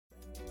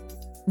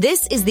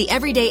This is the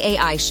Everyday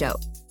AI Show,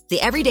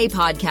 the everyday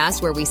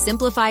podcast where we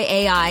simplify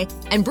AI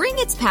and bring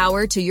its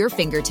power to your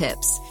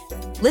fingertips.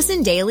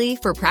 Listen daily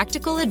for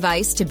practical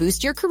advice to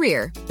boost your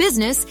career,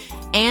 business,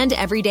 and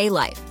everyday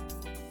life.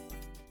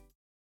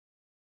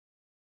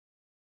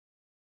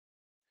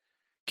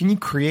 Can you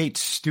create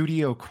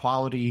studio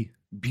quality,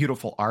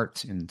 beautiful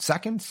art in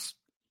seconds?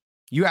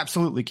 You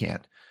absolutely can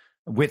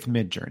with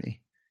Midjourney.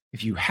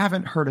 If you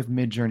haven't heard of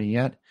Midjourney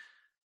yet,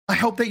 I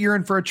hope that you're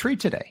in for a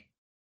treat today.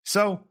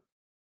 So,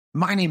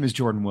 my name is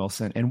Jordan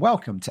Wilson, and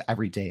welcome to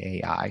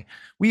Everyday AI.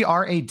 We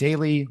are a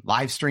daily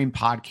live stream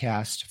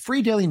podcast,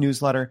 free daily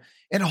newsletter,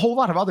 and a whole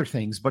lot of other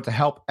things, but to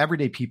help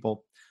everyday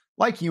people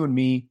like you and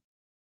me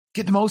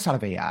get the most out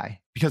of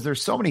AI, because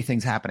there's so many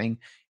things happening.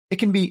 It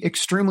can be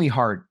extremely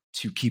hard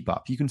to keep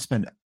up. You can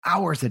spend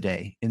hours a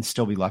day and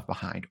still be left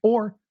behind,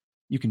 or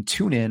you can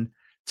tune in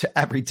to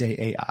Everyday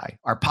AI,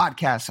 our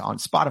podcast on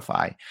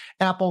Spotify,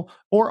 Apple,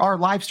 or our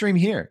live stream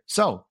here.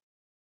 So,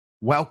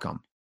 welcome.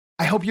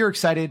 I hope you're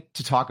excited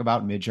to talk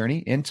about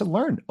Midjourney and to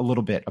learn a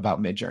little bit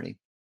about Midjourney.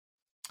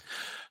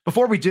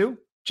 Before we do,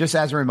 just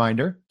as a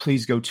reminder,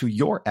 please go to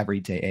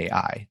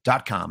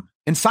youreverydayai.com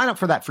and sign up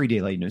for that free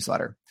daily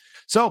newsletter.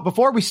 So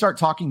before we start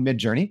talking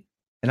Midjourney,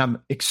 and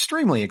I'm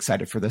extremely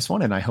excited for this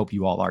one, and I hope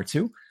you all are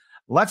too,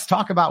 let's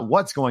talk about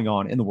what's going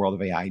on in the world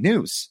of AI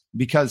news,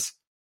 because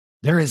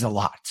there is a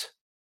lot.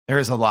 There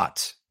is a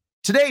lot.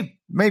 Today,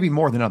 maybe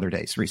more than other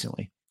days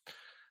recently.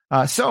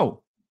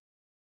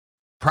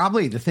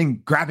 Probably the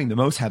thing grabbing the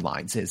most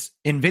headlines is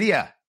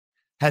NVIDIA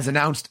has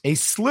announced a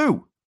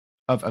slew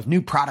of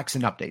new products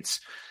and updates.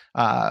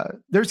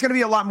 There's going to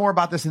be a lot more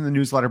about this in the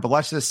newsletter, but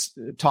let's just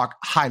talk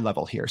high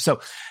level here.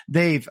 So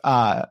they've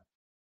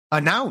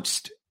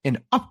announced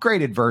an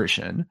upgraded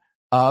version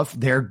of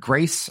their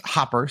Grace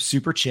Hopper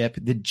super chip,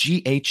 the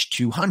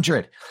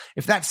GH200.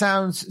 If that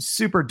sounds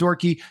super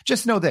dorky,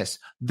 just know this.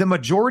 The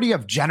majority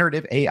of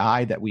generative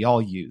AI that we all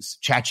use,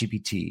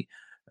 ChatGPT,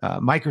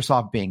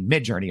 Microsoft Bing,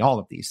 Midjourney, all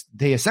of these,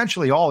 they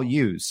essentially all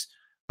use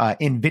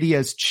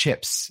NVIDIA's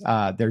chips,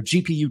 their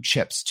GPU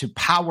chips to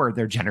power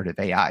their generative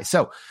AI.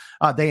 So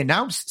they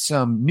announced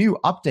some new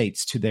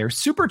updates to their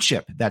super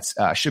chip that's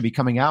should be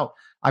coming out,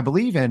 I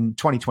believe, in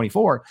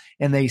 2024.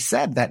 And they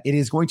said that it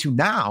is going to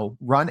now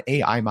run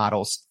AI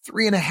models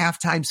 3.5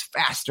 times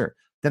faster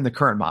than the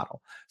current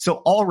model. So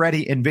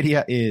already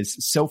NVIDIA is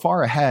so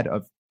far ahead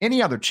of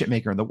any other chip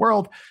maker in the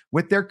world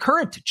with their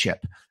current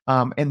chip.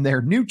 And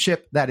their new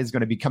chip that is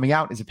going to be coming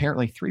out is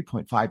apparently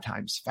 3.5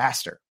 times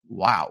faster.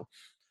 Wow.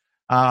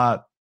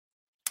 All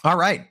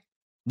right.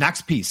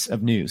 Next piece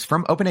of news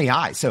from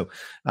OpenAI. So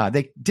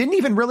they didn't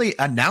even really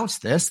announce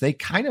this. They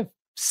kind of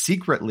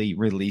secretly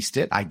released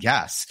it, I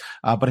guess.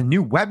 But a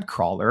new web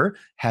crawler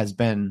has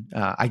been,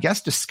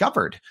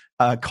 discovered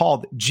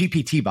called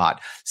GPTbot.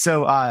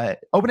 So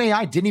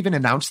OpenAI didn't even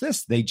announce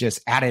this. They just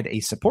added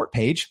a support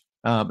page.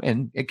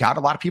 And it got a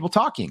lot of people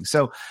talking.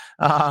 So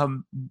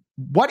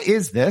what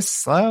is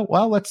this?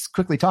 Well, let's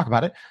quickly talk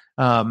about it.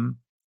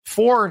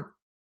 For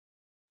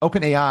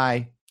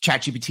OpenAI,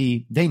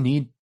 ChatGPT, they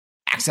need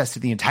access to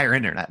the entire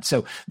internet.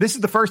 So this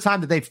is the first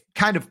time that they've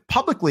kind of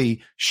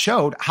publicly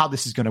showed how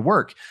this is going to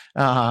work,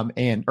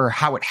 or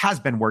how it has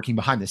been working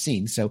behind the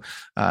scenes. So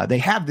they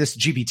have this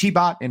GPT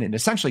bot, and it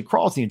essentially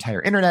crawls the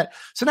entire internet.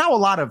 So now a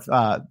lot of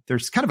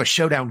there's kind of a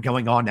showdown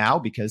going on now,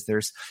 because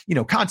there's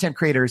content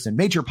creators and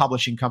major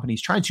publishing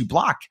companies trying to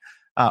block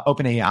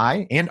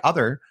OpenAI and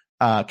other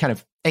kind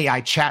of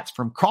AI chats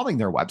from crawling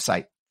their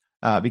website,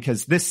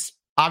 because this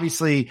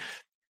obviously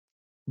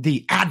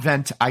the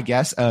advent, I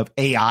guess, of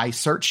AI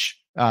search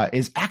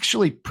is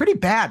actually pretty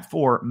bad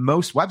for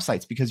most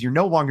websites, because you're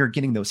no longer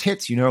getting those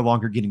hits. You're no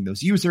longer getting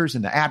those users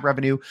and the ad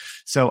revenue.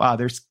 So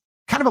there's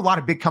kind of a lot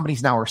of big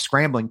companies now are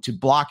scrambling to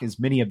block as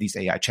many of these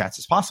AI chats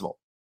as possible.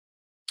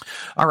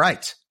 All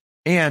right.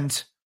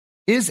 And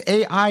is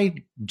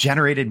AI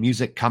generated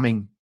music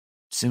coming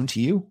soon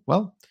to you?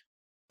 Well,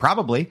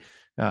 probably.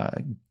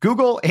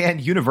 Google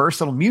and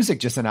Universal Music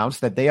just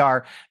announced that they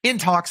are in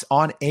talks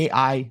on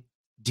AI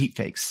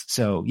deepfakes.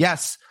 So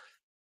yes,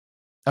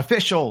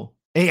 official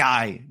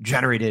AI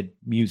generated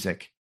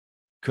music.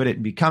 Could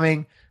it be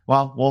coming?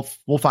 Well,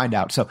 we'll find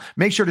out. So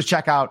make sure to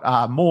check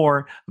out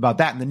more about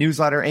that in the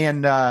newsletter.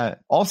 And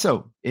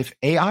also, if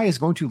AI is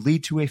going to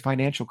lead to a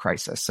financial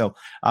crisis. So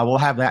we'll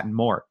have that and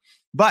more.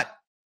 But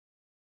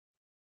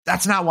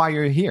that's not why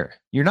you're here.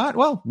 You're not?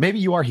 Well, maybe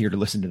you are here to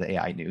listen to the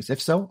AI news.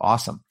 If so,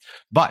 awesome.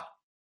 But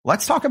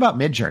let's talk about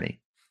Midjourney.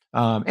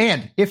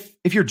 And if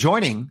you're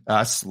joining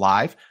us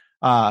live,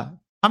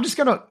 I'm just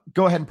going to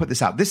go ahead and put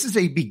this out. This is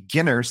a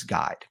beginner's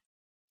guide.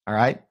 All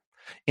right.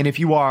 And if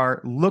you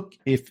are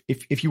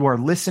if you are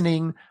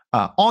listening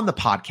on the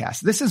podcast,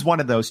 this is one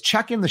of those.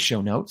 Check in the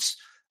show notes.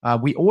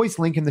 We always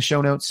link in the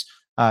show notes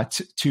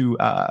to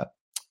our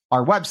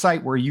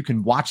website where you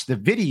can watch the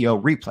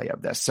video replay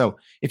of this. So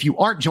if you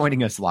aren't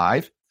joining us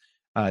live,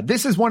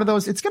 this is one of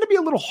those. It's going to be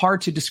a little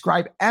hard to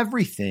describe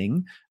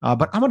everything,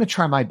 but I'm going to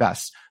try my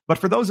best. But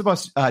for those of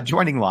us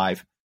joining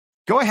live,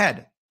 go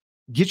ahead,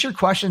 get your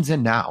questions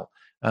in now.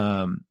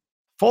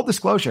 full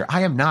disclosure,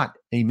 I am not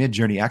a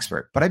Midjourney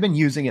expert, but I've been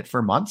using it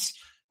for months,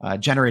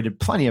 generated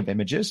plenty of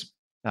images,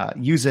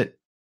 use it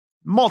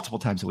multiple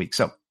times a week.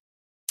 So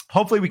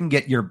hopefully we can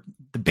get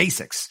the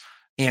basics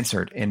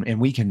answered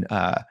and we can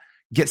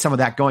get some of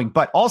that going.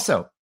 But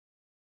also,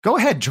 go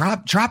ahead,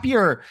 drop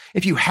your,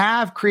 if you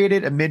have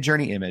created a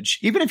Midjourney image,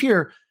 even if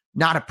you're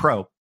not a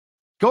pro,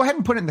 go ahead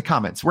and put it in the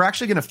comments. We're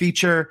actually going to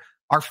feature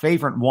our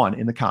favorite one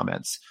in the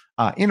comments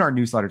in our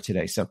newsletter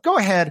today. So go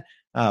ahead,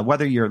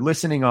 whether you're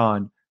listening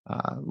on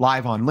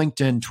live on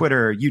LinkedIn,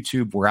 Twitter,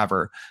 YouTube,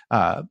 wherever,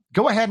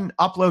 go ahead and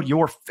upload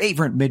your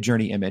favorite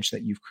Midjourney image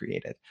that you've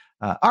created.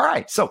 All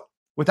right. So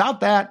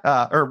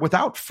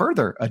without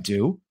further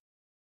ado,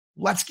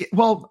 let's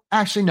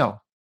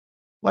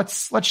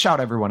shout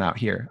everyone out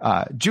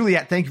here.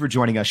 Juliet, thank you for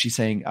joining us. She's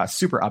saying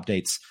super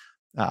updates.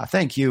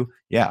 Thank you.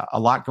 Yeah, a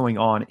lot going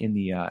on in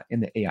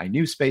the AI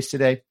news space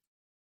today.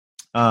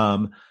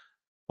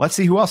 Let's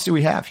see, who else do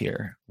we have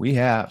here? We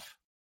have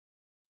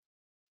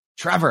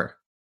Trevor.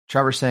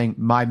 Trevor saying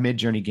my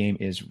Midjourney game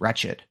is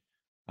wretched.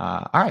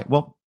 All right,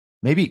 well,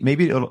 maybe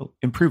it'll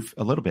improve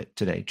a little bit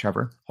today,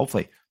 Trevor.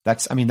 Hopefully,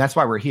 that's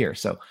why we're here.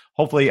 So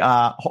hopefully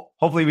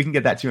we can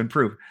get that to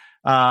improve.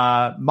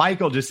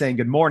 Michael just saying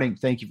good morning.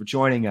 Thank you for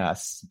joining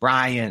us.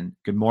 Brian,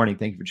 good morning.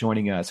 Thank you for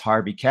joining us.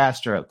 Harvey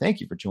Castro, thank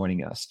you for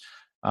joining us.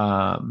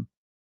 All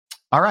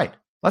right,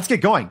 let's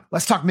get going.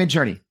 Let's talk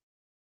Midjourney.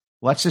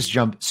 Let's just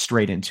jump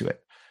straight into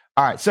it.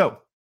 All right. So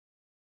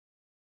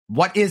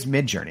what is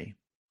Midjourney?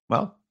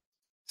 Well,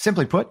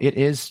 simply put, it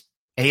is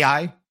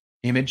AI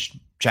image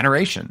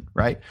generation,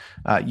 right?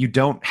 You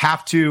don't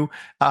have to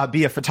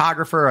be a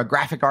photographer, a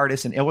graphic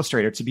artist, an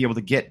illustrator to be able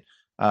to get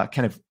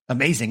kind of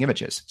amazing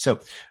images. So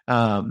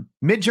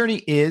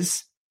Midjourney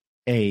is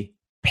a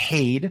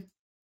paid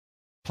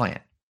plan.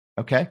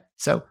 Okay.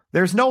 So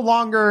there's no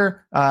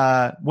longer,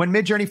 when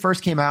Midjourney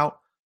first came out,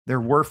 there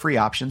were free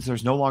options.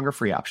 There's no longer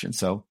free options.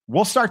 So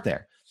we'll start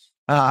there.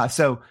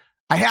 So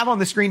I have on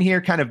the screen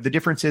here kind of the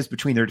differences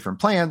between their different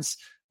plans,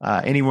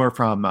 anywhere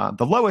from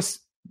the lowest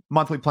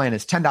monthly plan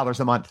is $10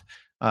 a month.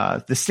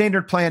 The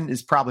standard plan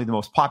is probably the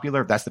most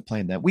popular. That's the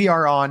plan that we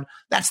are on.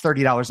 That's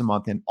 $30 a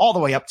month and all the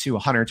way up to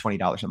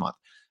 $120 a month.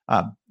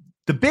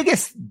 The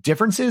biggest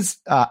differences,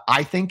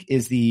 I think,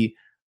 is the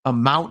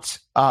amount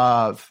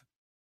of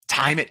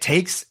time it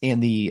takes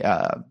and the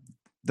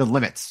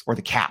limits or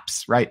the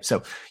caps, right?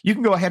 So you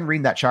can go ahead and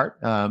read that chart,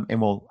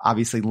 and we'll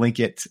obviously link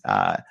it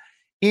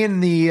in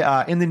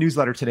the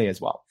newsletter today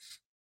as well.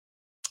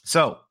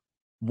 So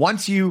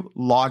once you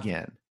log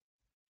in,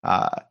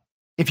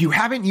 if you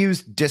haven't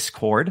used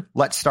Discord,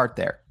 let's start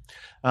there.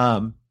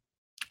 I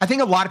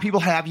think a lot of people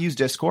have used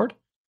Discord,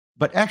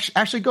 but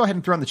actually go ahead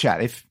and throw in the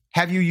chat.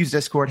 Have you used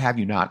Discord? Have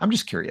you not? I'm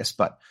just curious.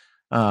 But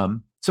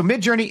so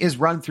Midjourney is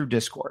run through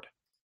Discord.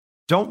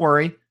 Don't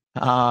worry.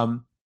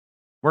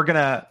 We're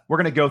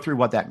gonna go through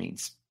what that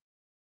means.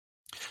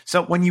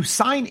 So when you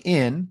sign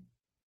in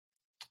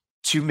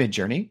to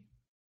Midjourney,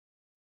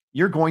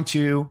 you're going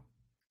to,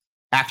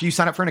 after you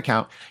sign up for an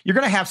account, you're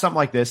going to have something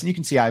like this. And you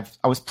can see I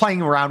was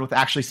playing around with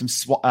actually some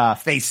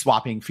face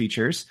swapping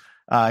features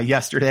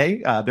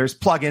yesterday. There's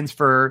plugins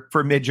for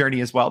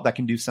Midjourney as well that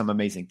can do some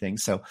amazing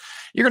things. So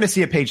you're going to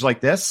see a page like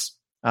this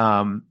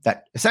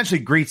that essentially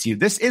greets you.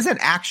 This isn't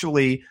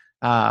actually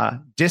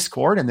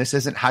Discord, and this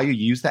isn't how you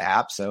use the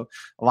app. So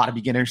a lot of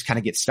beginners kind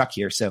of get stuck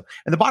here. So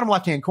in the bottom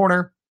left-hand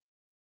corner,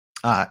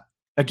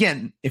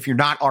 again, if you're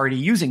not already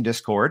using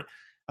Discord,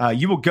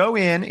 you will go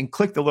in and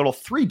click the little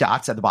three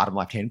dots at the bottom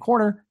left-hand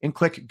corner and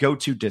click Go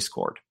to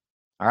Discord.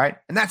 All right.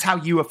 And that's how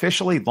you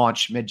officially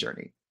launch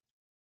Midjourney.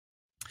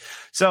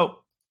 So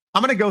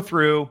I'm going to go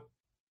through,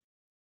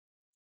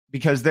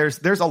 because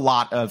there's a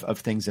lot of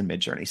things in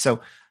Midjourney.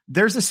 So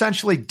there's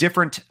essentially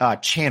different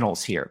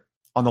channels here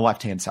on the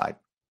left-hand side.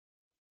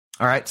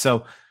 All right.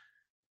 So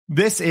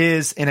this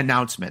is an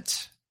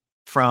announcement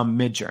from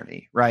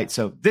Midjourney, right?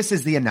 So this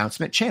is the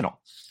announcement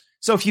channel.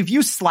 So if you've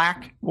used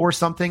Slack or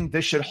something,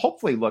 this should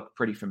hopefully look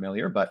pretty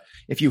familiar. But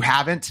if you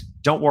haven't,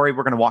 don't worry.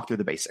 We're going to walk through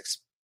the basics.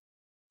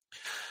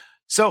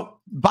 So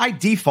by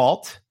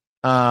default,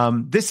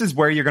 this is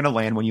where you're going to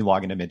land when you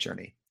log into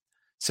Midjourney.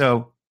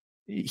 So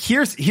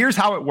here's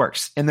how it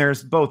works. And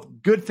there's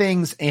both good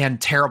things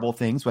and terrible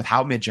things with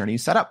how Midjourney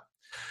is set up.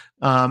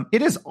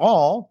 It is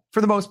all,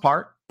 for the most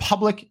part,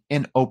 public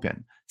and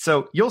open.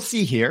 So you'll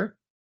see here,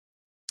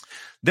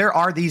 there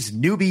are these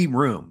newbie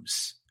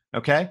rooms.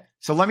 Okay.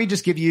 So let me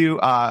just give you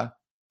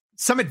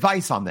some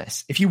advice on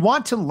this. If you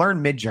want to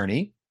learn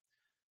Midjourney,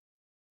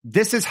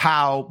 this is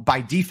how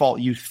by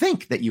default you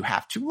think that you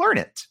have to learn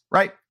it,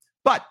 right?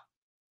 But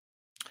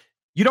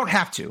you don't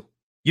have to.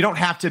 You don't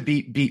have to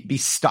be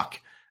stuck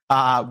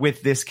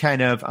with this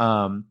kind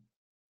of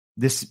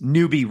this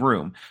newbie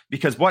room,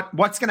 because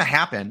what's going to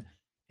happen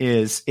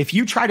is if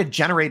you try to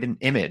generate an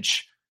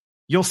image,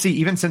 you'll see,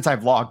 even since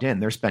I've logged in,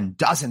 there's been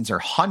dozens or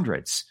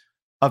hundreds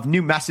of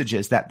new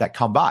messages that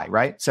come by,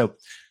 right? So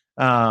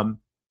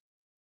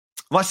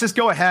let's just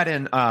go ahead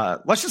and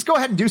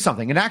do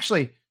something. And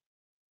actually,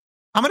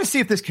 I'm going to see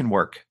if this can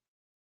work.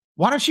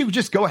 Why don't you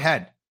just go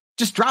ahead,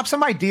 just drop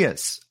some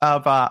ideas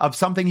of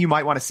something you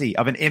might want to see,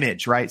 of an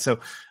image, right? So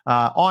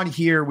on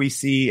here, we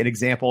see an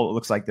example. It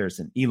looks like there's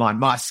an Elon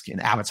Musk, an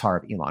avatar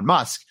of Elon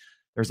Musk.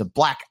 There's a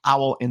black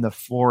owl in the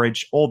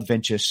forage, old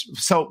vintage.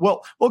 So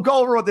we'll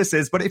go over what this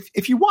is. But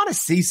if you want to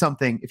see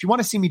something, if you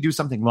want to see me do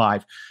something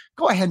live,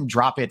 go ahead and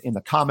drop it in the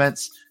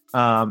comments,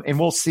 and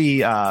we'll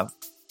see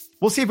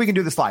if we can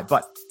do this live.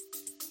 But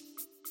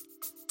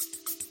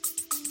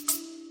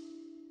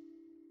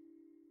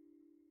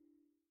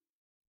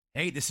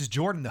hey, this is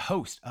Jordan, the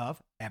host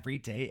of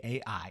Everyday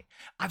AI.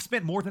 I've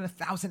spent more than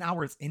 1,000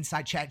 hours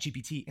inside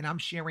ChatGPT, and I'm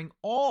sharing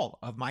all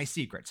of my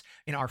secrets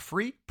in our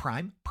free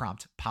Prime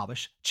Prompt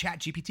Polish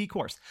ChatGPT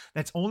course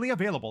that's only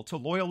available to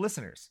loyal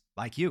listeners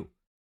like you.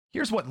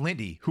 Here's what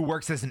Lindy, who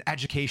works as an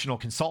educational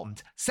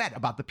consultant, said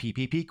about the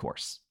PPP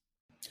course.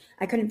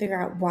 I couldn't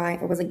figure out why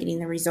I wasn't getting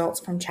the results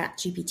from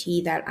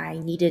ChatGPT that I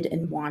needed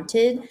and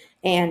wanted.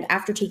 And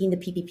after taking the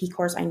PPP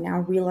course, I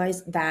now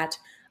realize that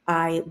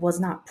I was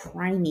not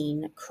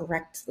priming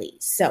correctly.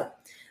 So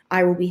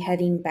I will be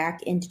heading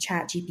back into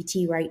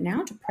ChatGPT right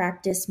now to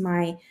practice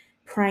my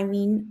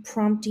priming,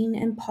 prompting,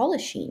 and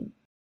polishing.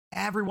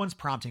 Everyone's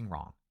prompting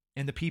wrong,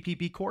 and the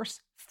PPP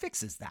course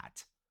fixes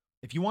that.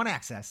 If you want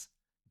access,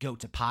 go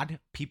to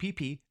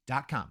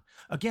podppp.com.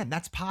 Again,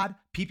 that's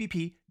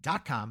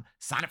podppp.com.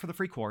 Sign up for the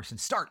free course and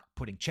start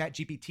putting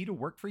ChatGPT to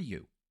work for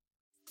you.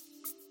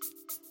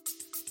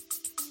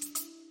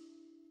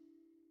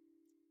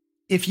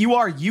 if you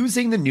are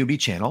using the newbie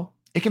channel,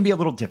 it can be a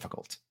little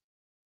difficult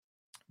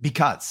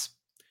because,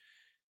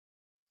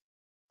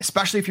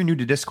 especially if you're new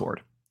to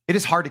Discord, it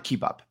is hard to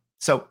keep up.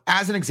 So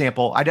as an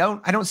example, I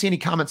don't see any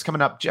comments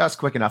coming up just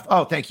quick enough.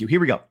 Oh, thank you. Here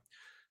we go.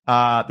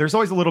 There's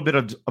always a little bit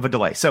of a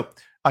delay. So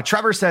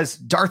Trevor says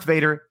Darth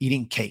Vader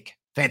eating cake.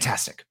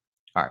 Fantastic.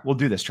 All right, we'll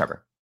do this,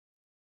 Trevor.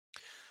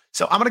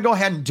 So I'm going to go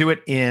ahead and do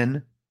it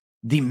in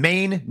the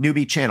main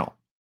newbie channel.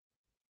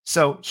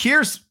 So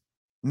here's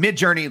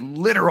Midjourney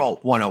Literal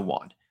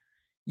 101.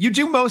 You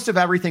do most of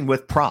everything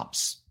with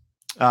prompts,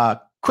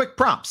 quick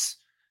prompts.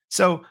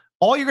 So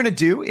all you're going to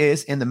do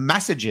is in the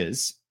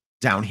messages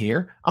down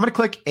here, I'm going to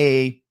click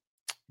a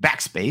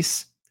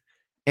backspace,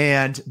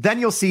 and then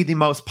you'll see the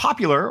most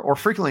popular or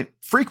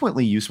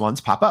frequently used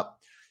ones pop up.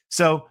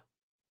 So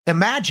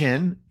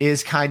imagine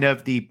is kind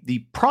of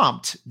the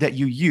prompt that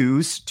you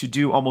use to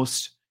do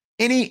almost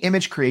any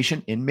image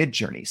creation in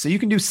Midjourney. So you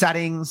can do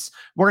settings.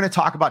 We're going to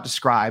talk about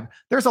describe.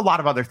 There's a lot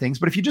of other things,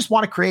 but if you just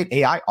want to create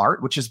AI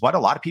art, which is what a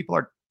lot of people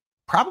are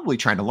probably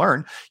trying to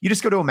learn, you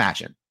just go to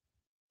Imagine.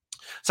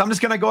 So I'm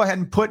just going to go ahead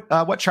and put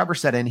what Trevor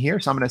said in here.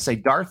 So I'm going to say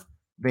Darth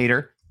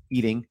Vader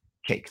eating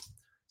cake.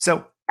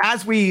 So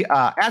as we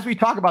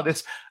talk about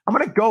this, I'm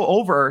going to go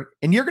over,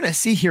 and you're going to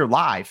see here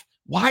live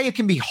why it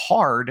can be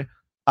hard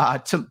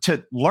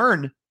to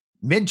learn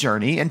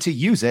Midjourney and to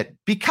use it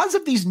because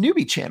of these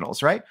newbie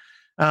channels, right?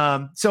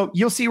 So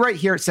you'll see right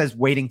here, it says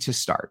waiting to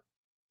start.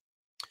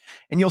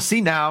 And you'll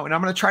see now, and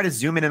I'm going to try to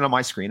zoom in on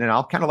my screen, and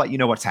I'll kind of let you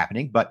know what's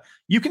happening, but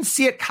you can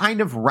see it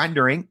kind of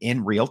rendering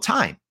in real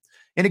time.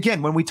 And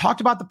again, when we talked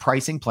about the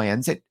pricing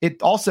plans,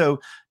 it also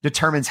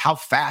determines how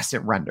fast it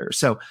renders.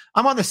 So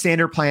I'm on the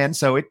standard plan,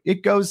 so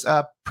it goes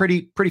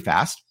pretty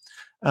fast.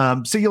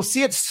 So you'll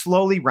see it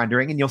slowly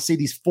rendering, and you'll see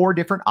these 4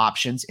 different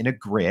options in a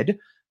grid.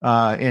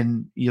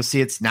 And you'll see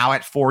it's now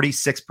at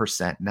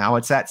 46%. Now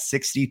it's at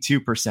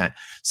 62%.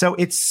 So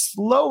it's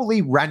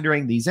slowly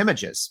rendering these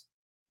images.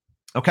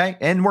 Okay.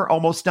 And we're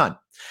almost done.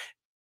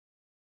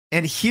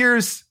 And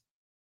here's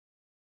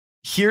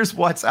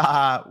what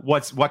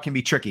can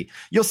be tricky.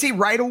 You'll see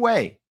right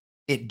away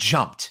it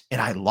jumped and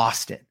I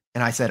lost it.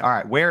 And I said, all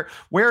right,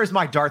 where is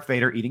my Darth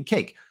Vader eating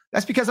cake?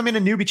 That's because I'm in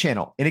a newbie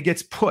channel and it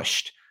gets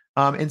pushed.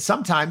 And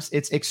sometimes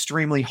it's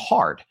extremely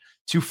hard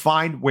to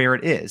find where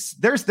it is.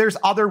 There's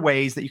other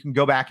ways that you can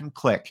go back and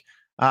click,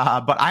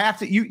 but I have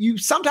to. You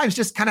sometimes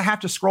just kind of have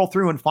to scroll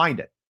through and find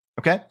it.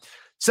 Okay,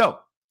 so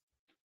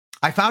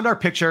I found our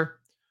picture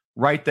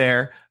right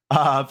there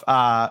of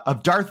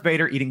Darth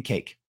Vader eating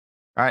cake.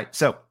 All right,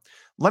 so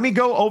let me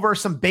go over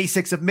some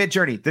basics of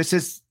Midjourney. This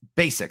is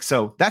basic,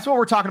 so that's what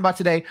we're talking about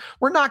today.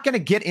 We're not going to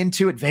get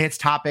into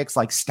advanced topics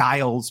like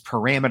styles,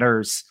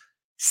 parameters,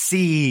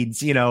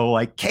 seeds,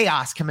 like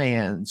chaos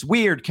commands,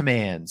 weird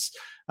commands.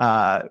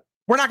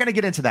 We're not going to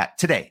get into that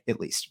today, at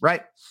least,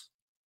 right?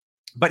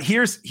 But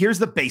here's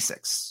the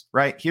basics,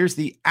 right? Here's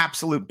the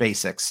absolute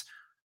basics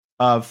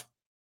of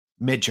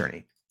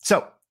Midjourney.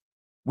 So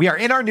we are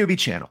in our newbie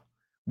channel.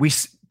 We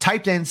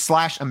typed in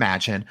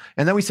 /imagine,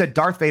 and then we said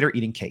Darth Vader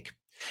eating cake.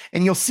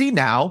 And you'll see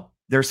now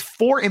there's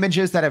 4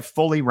 images that have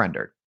fully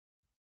rendered.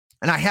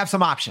 And I have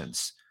some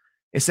options.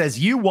 It says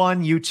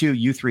U1,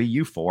 U2, U3,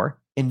 U4,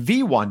 and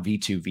V1,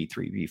 V2,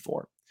 V3,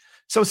 V4.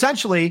 So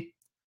essentially,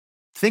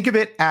 think of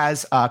it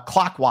as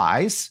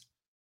clockwise.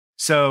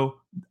 So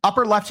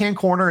upper left-hand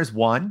corner is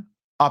 1,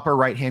 upper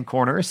right-hand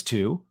corner is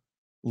 2,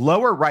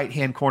 lower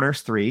right-hand corner is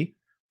 3,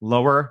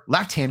 lower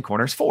left-hand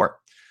corner is 4.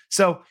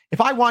 So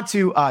if I want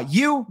to,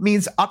 U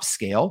means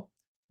upscale,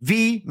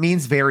 V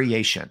means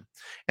variation.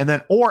 And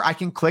then, or I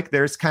can click,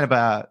 there's kind of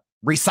a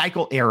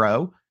recycle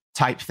arrow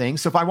type thing.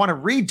 So if I want to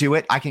redo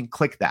it, I can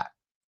click that.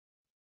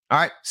 All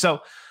right. So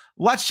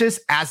let's just,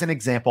 as an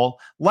example,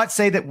 let's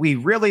say that we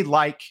really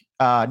like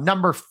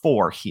number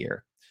 4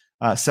 here.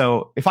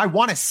 So if I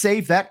want to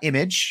save that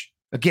image,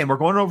 again, we're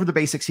going over the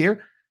basics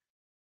here.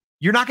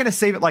 You're not going to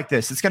save it like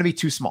this. It's going to be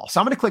too small. So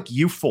I'm going to click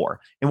U4.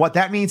 And what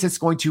that means, it's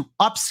going to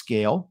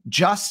upscale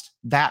just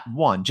that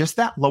one, just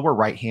that lower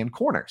right-hand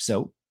corner.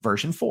 So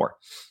version 4.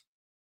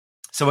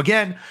 So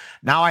again,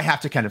 now I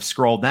have to kind of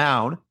scroll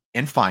down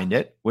and find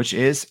it, which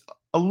is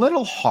a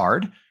little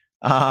hard.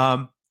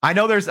 I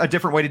know there's a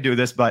different way to do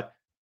this, but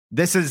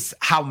this is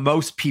how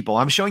most people,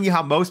 I'm showing you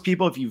how most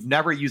people, if you've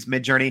never used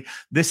Midjourney,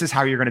 this is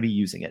how you're going to be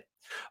using it.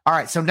 All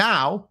right. So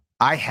now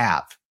I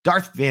have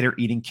Darth Vader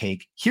eating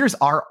cake. Here's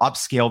our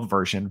upscaled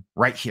version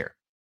right here.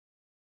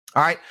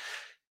 All right.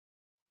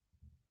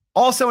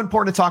 Also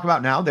important to talk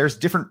about now, there's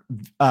different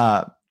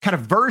kind of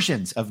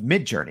versions of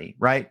Midjourney,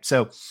 right?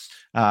 So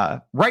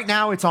right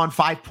now it's on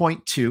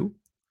 5.2,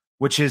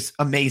 which is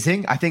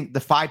amazing. I think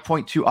the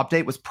 5.2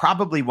 update was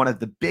probably one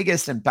of the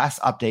biggest and best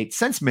updates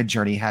since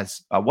Midjourney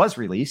was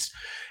released.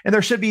 And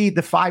there should be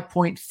the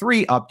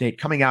 5.3 update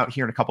coming out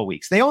here in a couple of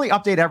weeks. They only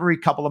update every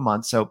couple of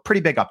months, so pretty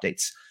big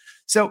updates.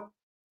 So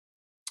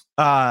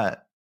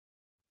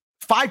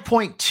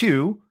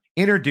 5.2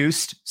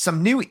 introduced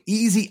some new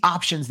easy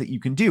options that you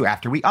can do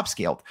after we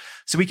upscaled.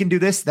 So we can do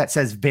this that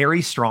says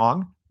very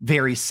strong,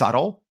 very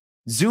subtle,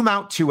 zoom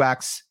out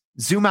 2x,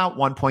 zoom out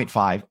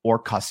 1.5, or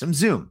custom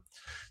zoom.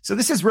 So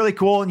this is really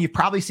cool. And you've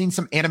probably seen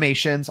some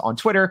animations on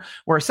Twitter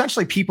where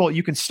essentially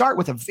you can start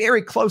with a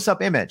very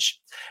close-up image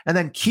and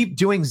then keep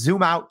doing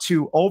zoom out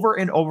to over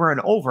and over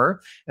and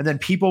over. And then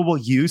people will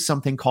use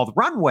something called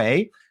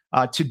runway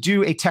to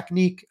do a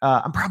technique.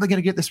 I'm probably going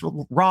to get this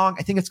wrong.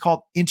 I think it's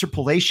called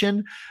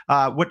interpolation,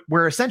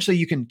 where essentially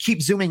you can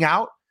keep zooming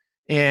out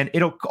and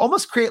it'll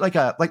almost create like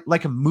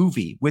a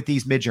movie with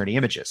these Midjourney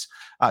images.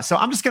 So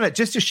I'm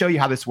just to show you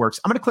how this works,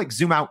 I'm going to click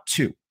zoom out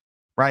 2,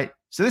 right?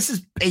 So this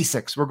is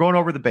basics. We're going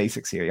over the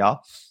basics here,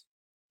 y'all.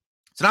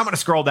 So now I'm going to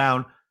scroll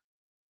down.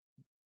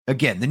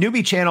 Again, the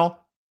newbie channel,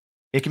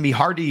 it can be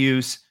hard to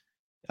use.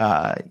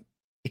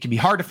 It can be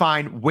hard to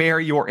find where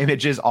your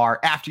images are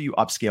after you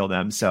upscale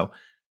them. So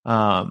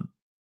I'm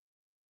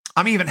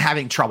even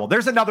having trouble.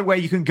 There's another way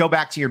you can go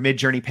back to your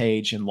Midjourney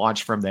page and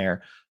launch from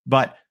there.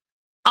 But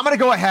I'm going to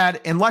go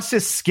ahead and let's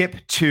just skip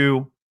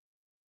to,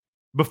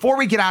 before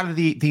we get out of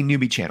the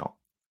newbie channel,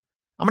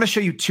 I'm going to show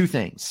you 2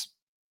 things.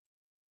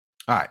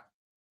 All right.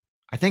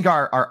 I think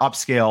our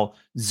upscale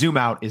zoom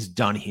out is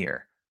done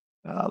here.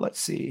 Let's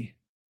see.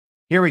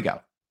 Here we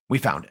go. We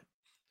found it.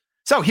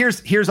 So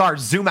here's our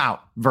zoom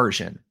out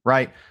version,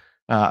 right?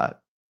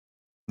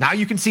 Now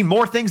you can see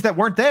more things that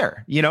weren't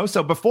there,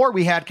 So before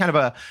we had kind of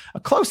a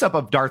close-up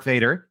of Darth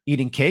Vader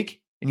eating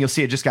cake, and you'll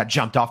see it just got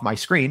jumped off my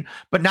screen.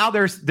 But now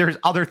there's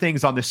other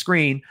things on the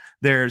screen.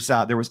 There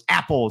was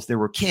apples, there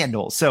were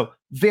candles. So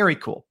very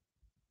cool.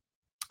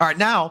 All right,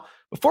 now,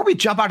 before we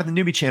jump out of the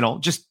newbie channel,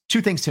 just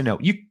 2 things to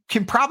note. You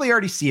can probably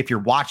already see if you're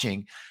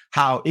watching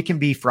how it can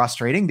be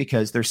frustrating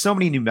because there's so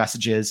many new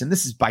messages, and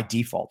this is by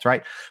default,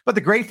 right? But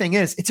the great thing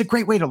is it's a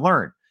great way to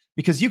learn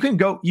because you can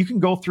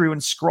go through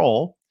and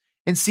scroll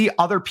and see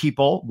other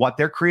people, what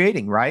they're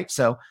creating, right?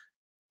 So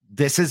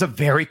this is a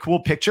very cool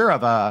picture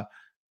of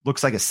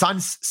looks like a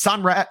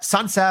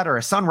sunset or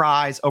a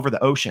sunrise over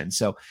the ocean.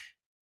 So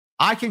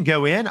I can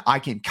go in, I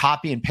can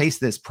copy and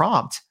paste this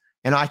prompt,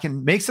 and I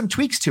can make some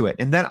tweaks to it,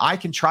 and then I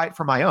can try it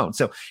for my own.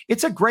 So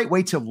it's a great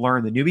way to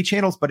learn the newbie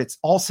channels, but it's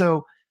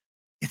also,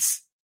 it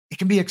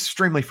can be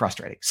extremely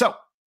frustrating. So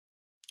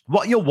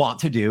what you'll want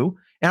to do,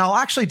 and I'll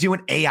actually do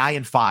an AI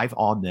in 5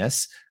 on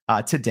this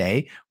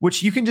today,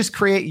 which you can just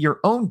create your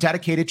own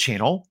dedicated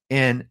channel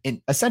and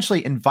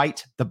essentially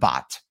invite the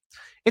bot.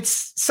 It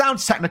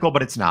sounds technical,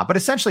 but it's not. But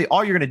essentially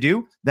all you're going to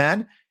do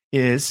then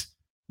is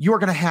you're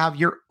going to have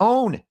your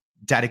own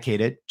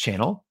dedicated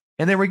channel.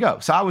 And there we go.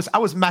 So I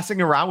was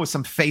messing around with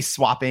some face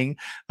swapping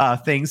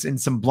things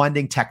and some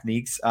blending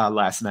techniques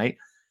last night.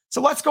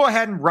 So let's go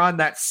ahead and run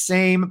that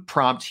same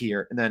prompt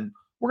here. And then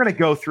we're going to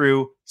go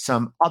through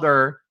some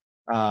other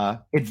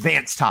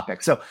advanced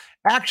topics. So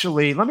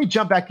actually, let me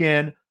jump back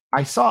in.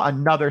 I saw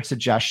another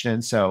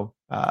suggestion. So,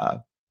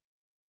 all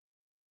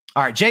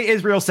right. Jay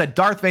Israel said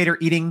Darth Vader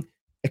eating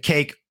a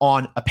cake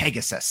on a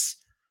Pegasus.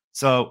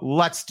 So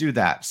let's do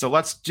that. So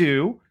let's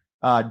do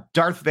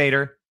Darth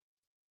Vader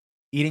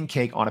eating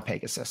cake on a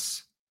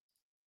Pegasus.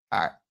 All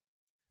right.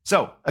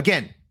 So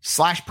again,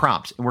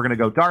 /prompt, and we're going to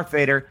go Darth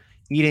Vader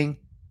eating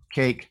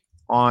cake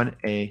on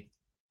a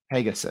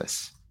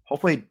Pegasus.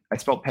 Hopefully I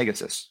spelled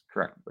Pegasus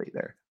correctly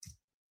there.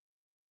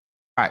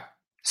 All right.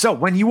 So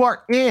when you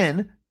are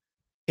in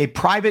a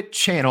private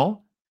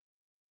channel,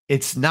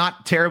 it's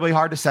not terribly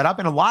hard to set up.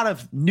 And a lot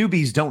of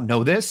newbies don't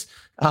know this.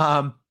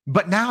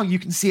 But now you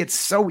can see it's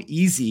so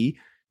easy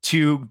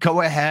to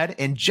go ahead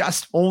and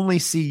just only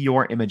see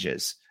your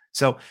images.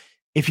 So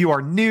if you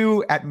are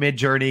new at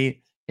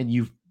Midjourney and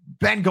you've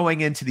been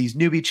going into these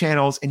newbie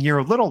channels and you're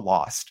a little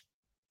lost,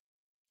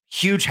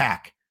 huge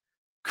hack.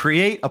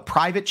 Create a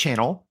private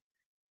channel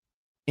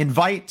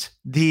invite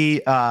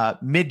the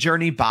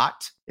Midjourney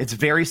bot. It's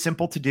very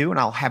simple to do, and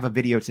I'll have a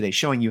video today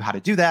showing you how to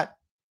do that.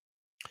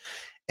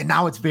 And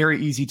now it's very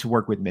easy to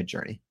work with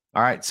Midjourney.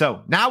 All right,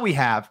 so now we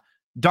have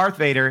Darth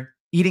Vader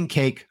eating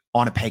cake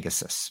on a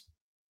Pegasus.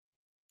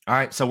 All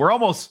right, so we're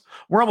almost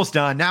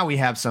done. Now we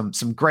have some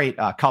great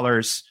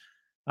colors.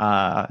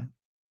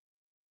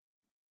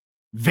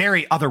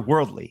 Very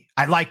otherworldly.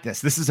 I like this.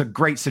 This is a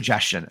great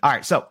suggestion. All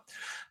right, so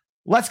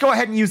let's go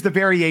ahead and use the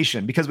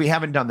variation because we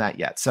haven't done that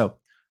yet. So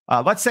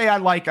let's say I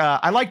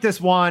like this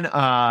one,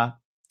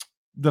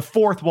 the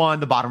fourth one,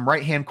 the bottom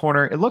right-hand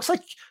corner. It looks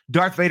like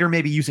Darth Vader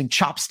may be using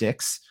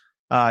chopsticks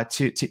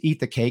to eat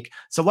the cake.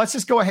 So let's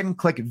just go ahead and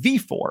click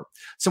V4.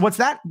 So what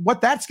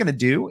that's going to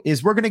do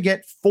is we're going to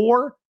get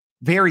 4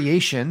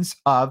 variations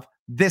of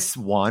this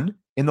one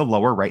in the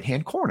lower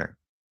right-hand corner,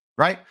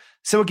 right?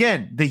 So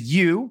again, the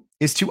U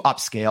is to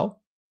upscale.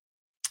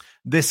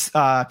 This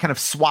kind of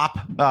swap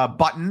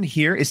button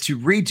here is to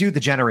redo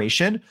the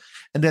generation.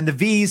 And then the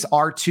V's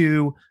are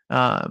to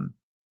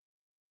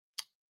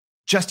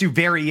just do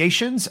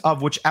variations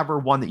of whichever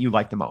one that you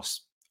like the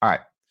most. All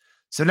right.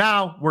 So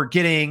now we're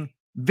getting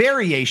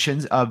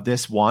variations of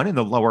this one in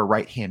the lower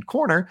right-hand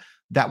corner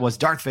that was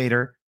Darth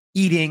Vader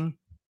eating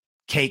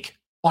cake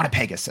on a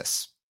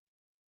Pegasus.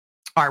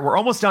 All right, we're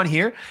almost done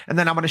here. And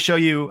then I'm going to show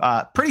you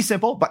pretty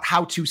simple, but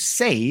how to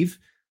save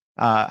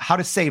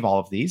all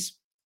of these.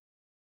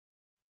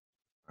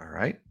 All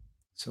right.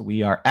 So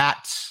we are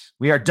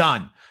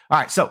done. All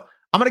right. So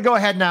I'm going to go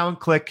ahead now and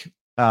click.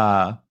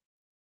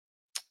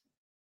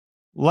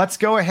 Let's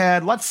go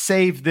ahead. Let's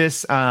save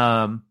this,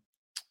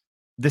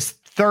 this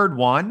third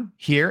one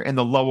here in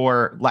the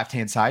lower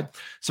left-hand side.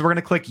 So we're going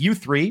to click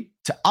U3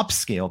 to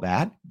upscale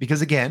that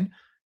because again,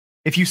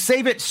 if you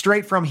save it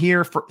straight from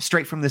here,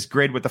 straight from this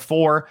grid with the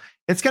 4,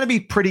 it's going to be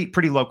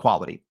pretty low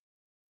quality.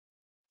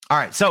 All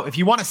right. So if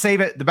you want to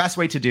save it, the best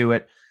way to do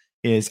it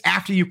is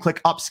after you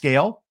click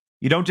upscale,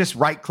 you don't just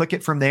right click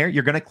it from there.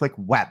 You're going to click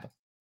web.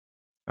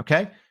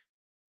 Okay.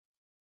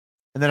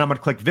 And then I'm going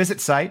to click visit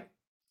site.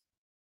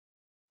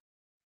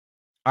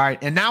 All right.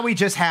 And now we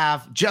just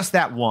have just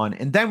that one.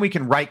 And then we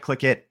can right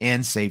click it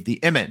and save the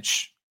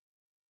image.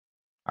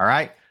 All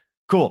right.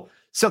 Cool.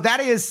 So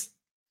that is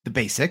the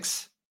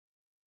basics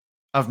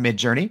of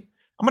Midjourney.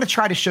 I'm going to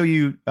try to show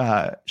you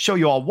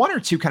all one or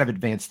two kind of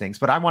advanced things,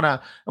 but I want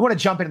to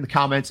jump into the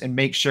comments and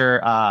make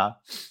sure I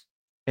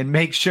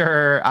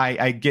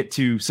get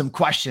to some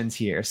questions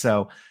here.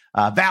 So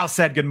Val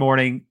said, good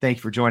morning. Thank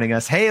you for joining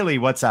us. Haley,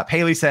 what's up?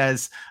 Haley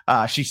says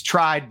she's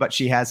tried, but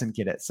she hasn't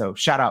get it. So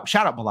shout out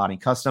Milani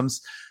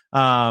Customs.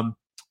 Let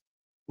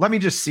me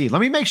just see.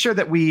 Let me make sure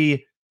that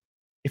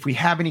if we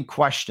have any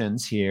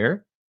questions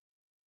here.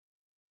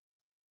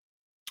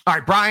 All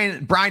right,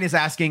 Brian is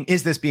asking,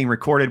 is this being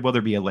recorded? Will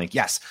there be a link?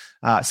 Yes.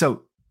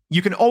 So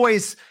you can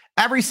always,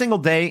 every single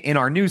day in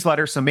our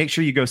newsletter, so make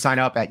sure you go sign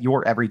up at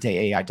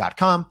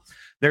youreverydayai.com.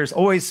 There's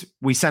always,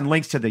 we send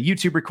links to the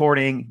YouTube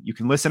recording. You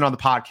can listen on the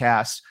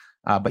podcast.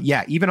 But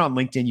yeah, even on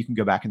LinkedIn, you can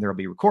go back and there will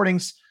be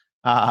recordings.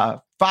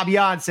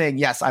 Fabian saying,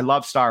 yes, I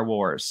love Star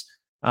Wars.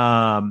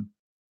 Dr.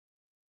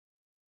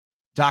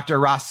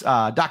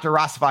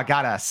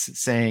 Rasvagadas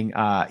saying,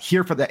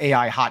 here for the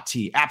AI hot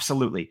tea.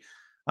 Absolutely.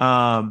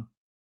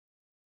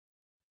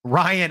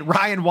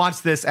 Ryan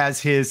wants this as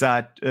his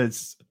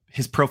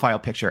profile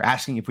picture,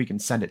 asking if we can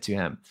send it to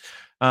him.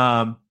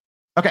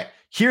 Okay,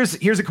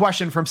 here's a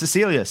question from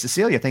Cecilia.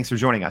 Cecilia, thanks for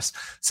joining us.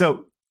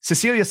 So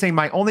Cecilia saying,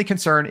 my only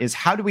concern is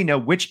how do we know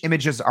which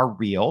images are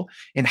real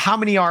and how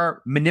many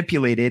are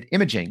manipulated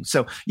imaging?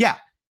 So yeah,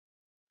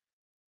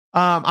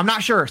 I'm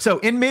not sure. So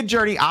in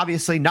Midjourney,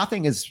 obviously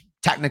nothing is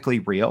technically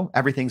real.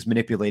 Everything's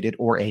manipulated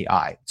or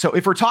AI. So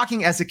if we're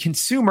talking as a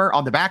consumer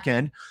on the back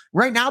end,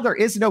 right now, there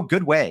is no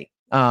good way.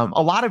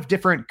 A lot of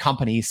different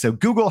companies. So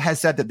Google has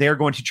said that they're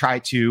going to try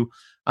to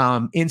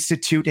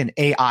institute an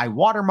AI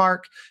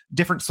watermark.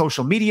 Different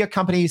social media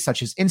companies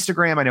such as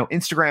Instagram. I know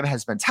Instagram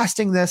has been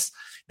testing this,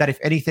 that if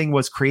anything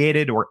was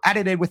created or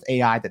edited with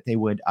AI, that they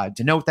would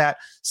denote that.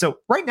 So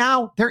right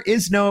now, there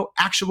is no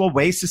actual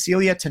way,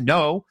 Cecilia, to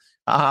know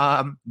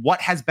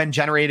what has been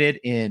generated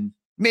in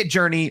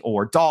Midjourney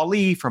or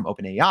DALL-E from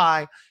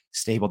OpenAI,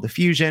 Stable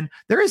Diffusion.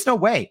 There is no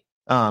way.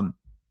 I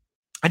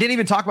didn't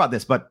even talk about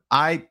this, but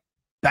I've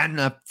been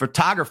a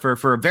photographer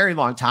for a very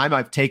long time.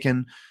 I've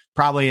taken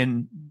probably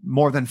in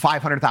more than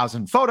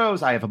 500,000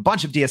 photos. I have a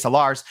bunch of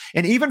DSLRs.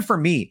 And even for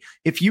me,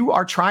 if you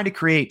are trying to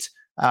create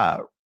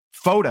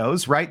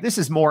photos, right? This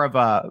is more of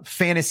a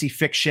fantasy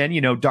fiction,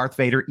 Darth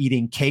Vader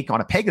eating cake on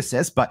a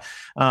Pegasus. But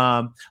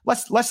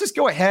let's just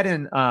go ahead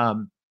and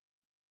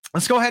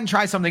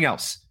try something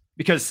else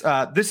because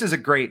this is a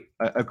great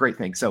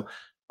thing. So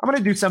I'm going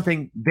to do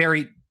something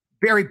very,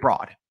 very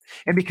broad.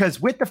 And because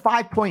with the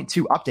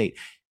 5.2 update,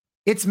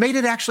 it's made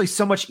it actually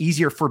so much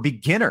easier for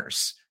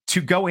beginners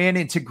to go in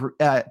and to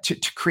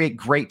create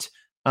great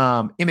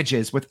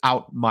images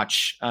without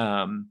much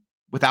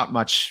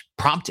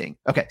prompting.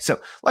 Okay, so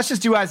let's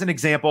just do as an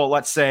example.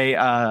 Let's say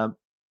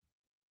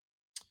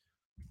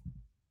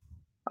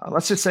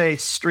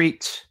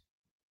street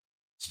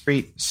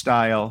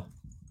style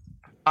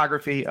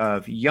photography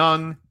of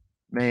young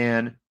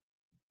man.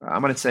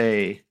 I'm going to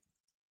say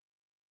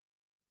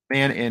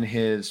man in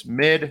his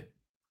mid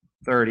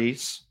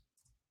 30s.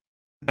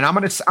 And I'm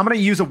going to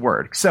use a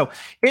word. So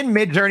in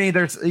Midjourney,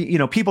 there's,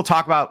 people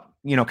talk about,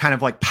 kind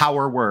of like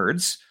power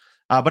words,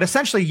 but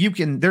essentially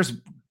there's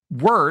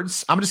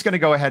words. I'm just going to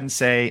go ahead and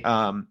say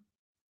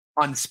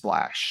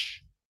unsplash.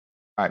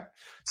 All right.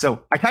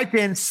 So I typed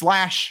in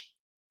 /imagine,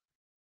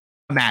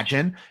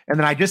 and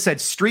then I just said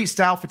street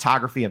style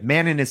photography of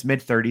man in his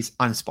mid 30s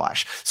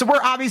unsplash. So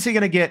we're obviously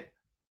going to get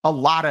a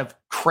lot of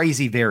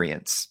crazy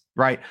variants,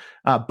 right?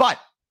 But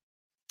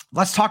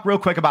let's talk real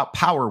quick about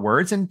power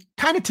words and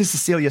kind of to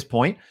Cecilia's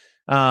point,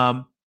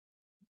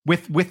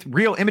 with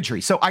real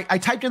imagery. So I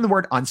typed in the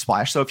word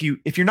unsplash. So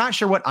if you're not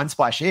sure what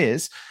unsplash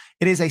is,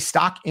 it is a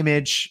stock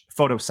image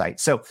photo site.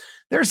 So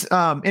there's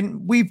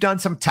and we've done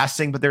some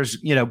testing, but there's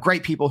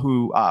great people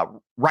who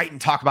write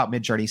and talk about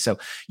Midjourney. So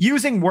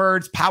using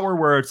words, power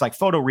words like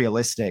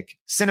photorealistic,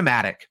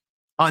 cinematic,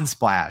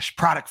 unsplash,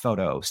 product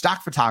photo,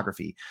 stock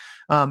photography.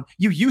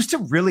 You used to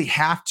really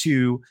have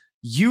to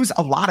use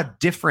a lot of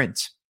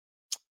different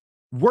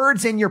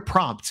words in your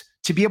prompt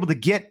to be able to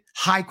get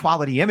high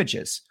quality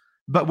images.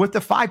 But with the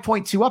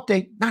 5.2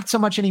 update, not so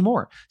much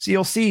anymore. So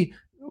you'll see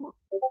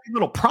a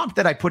little prompt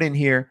that I put in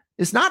here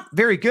is not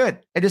very good.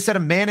 I just said a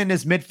man in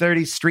his mid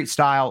 30s, street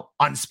style,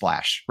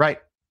 unsplash, right?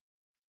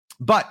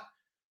 But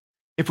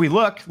if we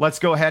look, let's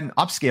go ahead and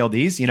upscale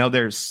these.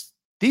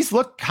 These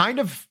look kind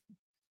of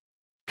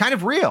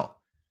real,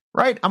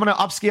 right? I'm going to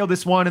upscale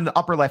this one in the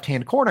upper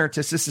left-hand corner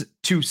to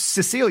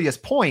Cecilia's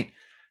point.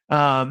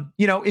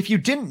 If you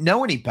didn't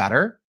know any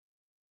better,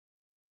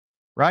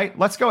 right?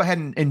 Let's go ahead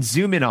and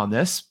zoom in on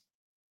this.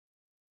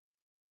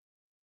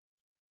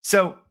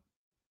 So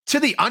to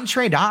the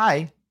untrained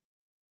eye,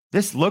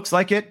 this looks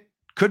like it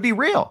could be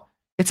real.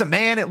 It's a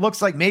man. It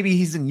looks like maybe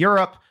he's in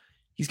Europe.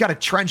 He's got a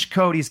trench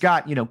coat. He's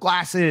got,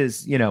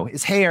 glasses,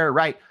 his hair,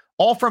 right?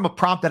 All from a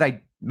prompt that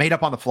I made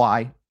up on the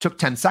fly. Took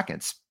 10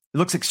 seconds. It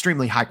looks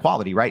extremely high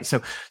quality, right?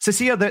 So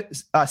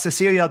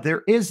Cecilia,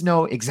 there is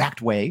no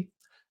exact way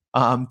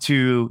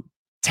to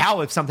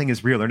tell if something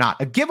is real or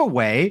not. A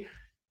giveaway,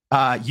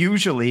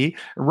 usually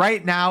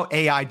right now,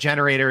 AI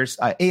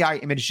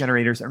image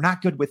generators are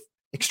not good with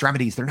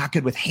extremities. They're not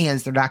good with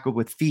hands. They're not good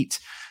with feet.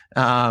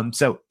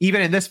 So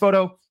even in this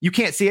photo, you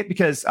can't see it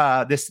because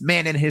this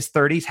man in his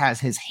 30s has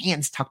his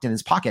hands tucked in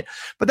his pocket,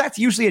 but that's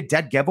usually a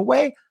dead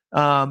giveaway.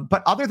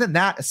 But other than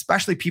that,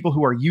 especially people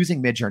who are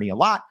using Midjourney a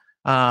lot,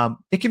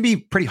 it can be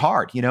pretty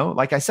hard.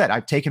 Like I said,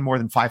 I've taken more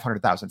than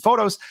 500,000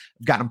 photos,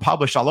 I've gotten them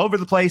published all over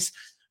the place.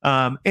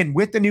 And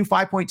with the new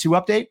 5.2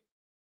 update,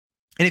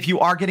 and if you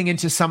are getting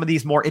into some of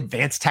these more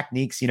advanced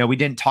techniques, we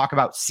didn't talk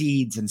about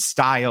seeds and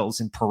styles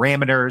and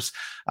parameters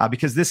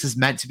because this is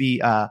meant to be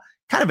kind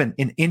of an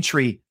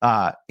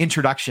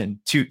introduction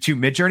to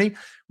Midjourney.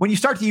 When you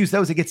start to use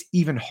those, it gets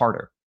even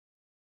harder.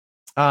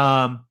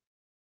 All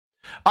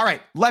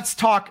right, let's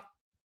talk.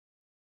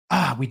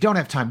 We don't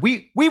have time.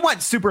 We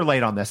went super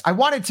late on this. I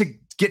wanted to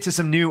get to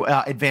some new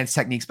advanced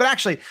techniques, but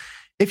actually,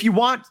 if you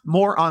want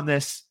more on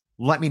this,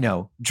 let me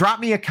know. Drop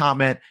me a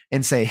comment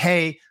and say,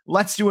 hey,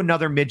 let's do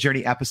another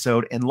Midjourney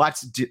episode and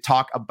let's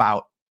talk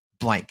about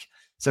blank.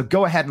 So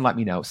go ahead and let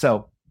me know.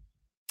 So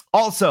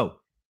also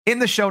in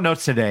the show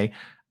notes today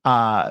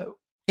and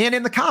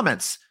in the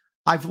comments,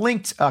 I've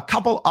linked a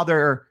couple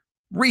other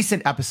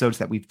recent episodes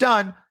that we've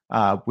done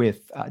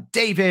with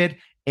David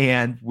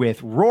and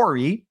with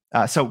Rory.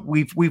 So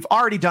we've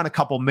already done a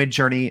couple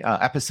Midjourney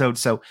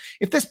episodes. So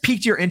if this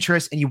piqued your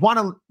interest and you want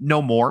to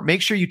know more,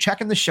 make sure you check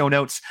in the show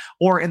notes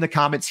or in the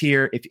comments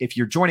here. If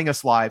you're joining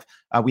us live,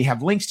 we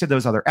have links to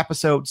those other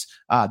episodes.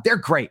 They're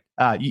great.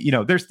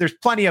 There's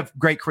plenty of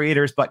great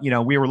creators, but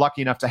we were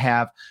lucky enough to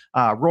have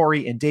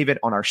Rory and David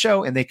on our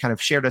show, and they kind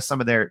of shared us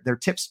some of their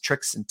tips,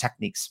 tricks, and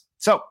techniques.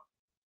 So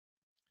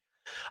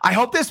I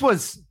hope this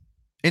was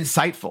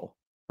insightful.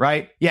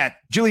 Right? Yeah.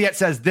 Juliet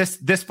says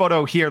this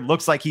photo here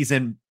looks like he's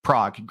in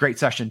Prague. Great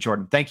session,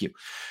 Jordan. Thank you.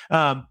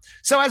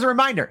 So as a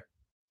reminder,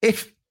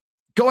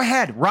 go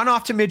ahead, run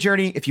off to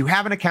Midjourney. If you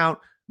have an account,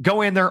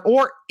 go in there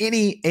or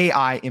any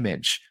AI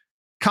image.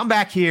 Come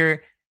back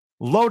here,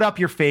 load up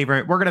your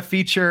favorite. We're going to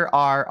feature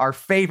our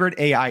favorite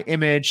AI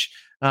image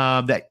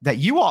that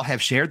you all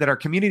have shared, that our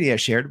community has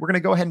shared. We're going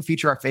to go ahead and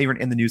feature our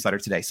favorite in the newsletter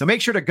today. So make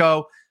sure to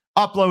go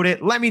upload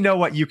it. Let me know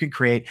what you can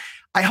create.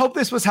 I hope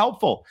this was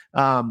helpful.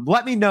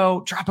 Let me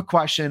know, drop a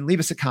question, leave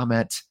us a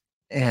comment,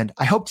 and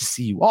I hope to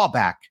see you all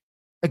back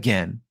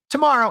again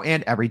tomorrow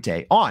and every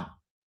day on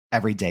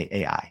Everyday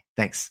AI.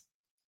 Thanks.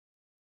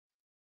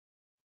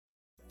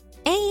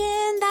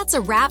 And that's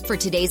a wrap for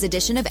today's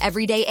edition of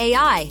Everyday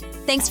AI.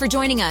 Thanks for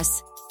joining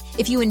us.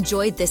 If you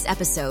enjoyed this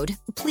episode,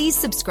 please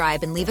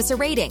subscribe and leave us a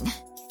rating.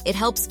 It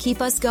helps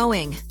keep us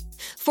going.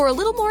 For a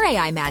little more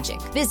AI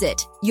magic,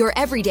 visit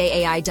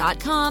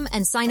youreverydayai.com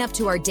and sign up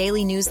to our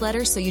daily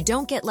newsletter so you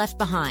don't get left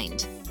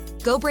behind.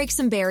 Go break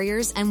some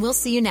barriers, and we'll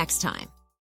see you next time.